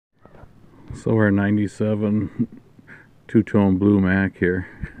So our 97 two-tone blue Mack here,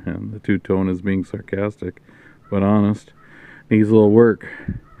 and the two-tone is being sarcastic but honest. Needs a little work.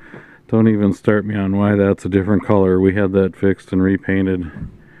 Don't even start me on why that's a different color. We had that fixed and repainted,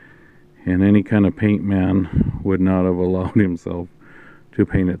 and any kind of paint man would not have allowed himself to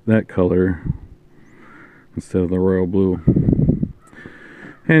paint it that color instead of the royal blue.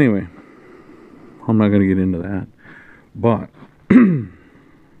 Anyway, I'm not going to get into that, but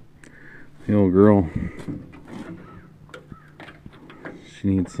the old girl, she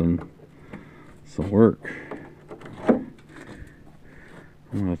needs some work. I'm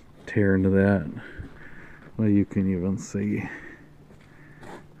going to tear into that. Well, you can even see,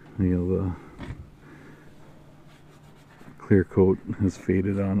 the clear coat has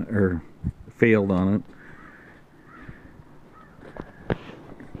faded on it, or failed on it.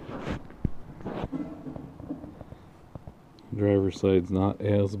 Driver's side's not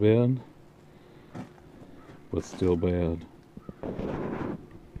as bad, but still bad.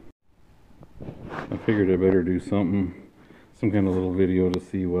 I figured I better do some kind of little video to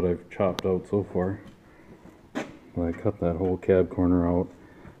see what I've chopped out so far. Well, I cut that whole cab corner out.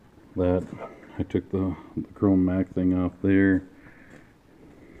 That I took the chrome Mack thing off there.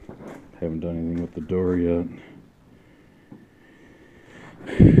 Haven't done anything with the door yet.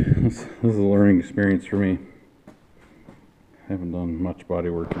 This is a learning experience for me. Haven't done much body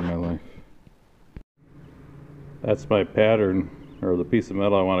work in my life. That's my pattern, or the piece of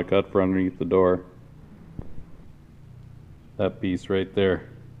metal I want to cut for underneath the door. That piece right there.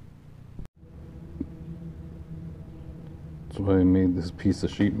 So I made this piece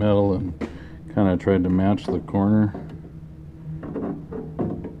of sheet metal and kind of tried to match the corner.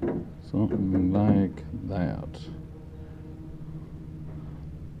 Something like that.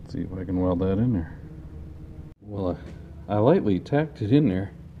 Let's see if I can weld that in there. Well, I lightly tacked it in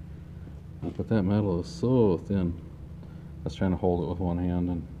there, but that metal is so thin. I was trying to hold it with one hand,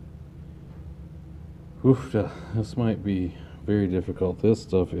 and oof, this might be very difficult. This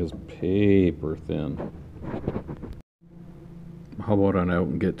stuff is paper thin. How about I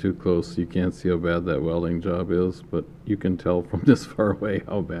don't get too close so you can't see how bad that welding job is, but you can tell from this far away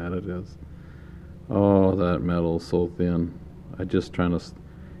how bad it is. Oh, that metal is so thin. I just trying to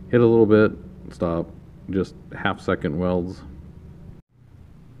hit a little bit, stop. Just half-second welds.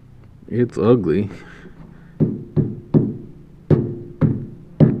 It's ugly,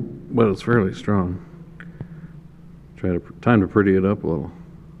 but it's fairly strong. Time to pretty it up a little.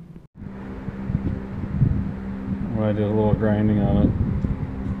 Well, I did a little grinding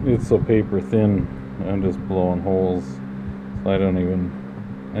on it. It's so paper thin, I'm just blowing holes, so I didn't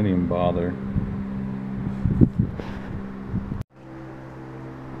even bother.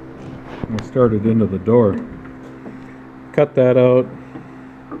 I started into the door. Cut that out.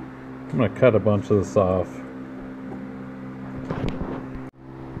 I'm going to cut a bunch of this off.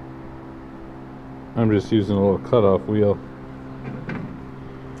 I'm just using a little cutoff wheel.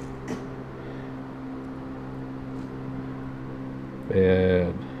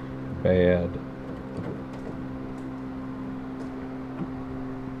 Bad.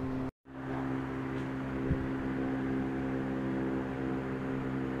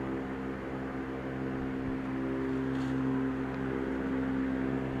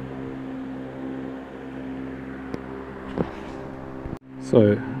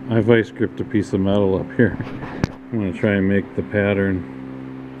 So I vice gripped a piece of metal up here. I'm going to try and make the pattern.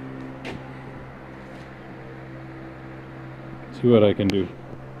 See what I can do.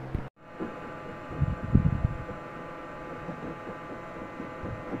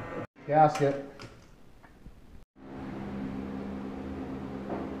 Gasket.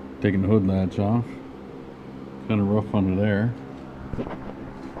 Taking the hood latch off. Kind of rough under there.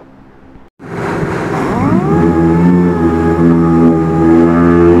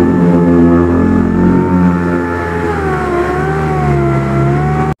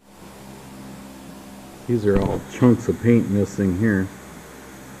 These are all chunks of paint missing here.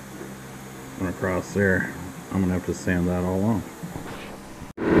 And across there. I'm gonna have to sand that all off.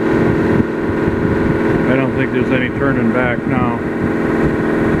 I don't think there's any turning back now.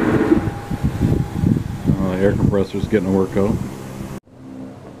 The air compressor's getting a workout.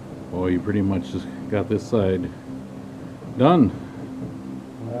 Oh, you pretty much just got this side done.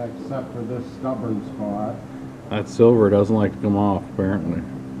 Except for this stubborn spot. That silver doesn't like to come off, apparently.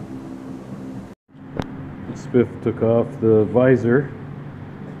 Spiff took off the visor.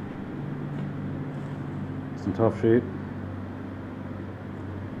 It's in tough shape.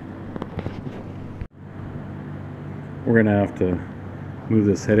 We're gonna have to move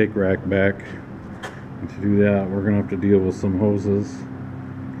this headache rack back, and to do that we're gonna have to deal with some hoses.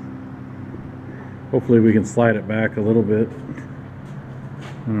 Hopefully we can slide it back a little bit.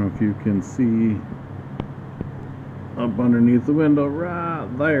 I don't know if you can see up underneath the window right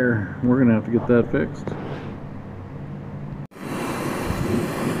there. We're gonna have to get that fixed.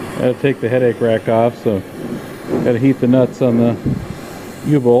 Gotta take the headache rack off, so gotta heat the nuts on the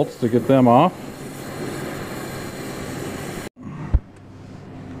U-bolts to get them off.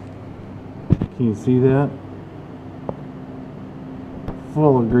 Can you see that?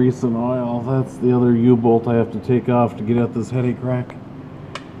 Full of grease and oil. That's the other U-bolt I have to take off to get at this headache rack.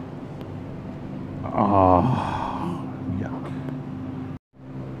 Oh, yuck.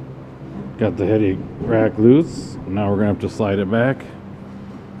 Got the headache rack loose. Now we're gonna have to slide it back.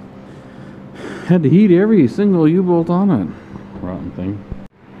 Had to heat every single U-bolt on it. Rotten thing.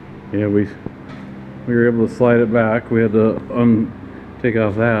 Yeah, we were able to slide it back. We had to take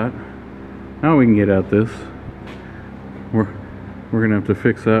off that. Now we can get at this. We're gonna have to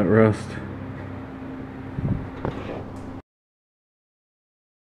fix that rust.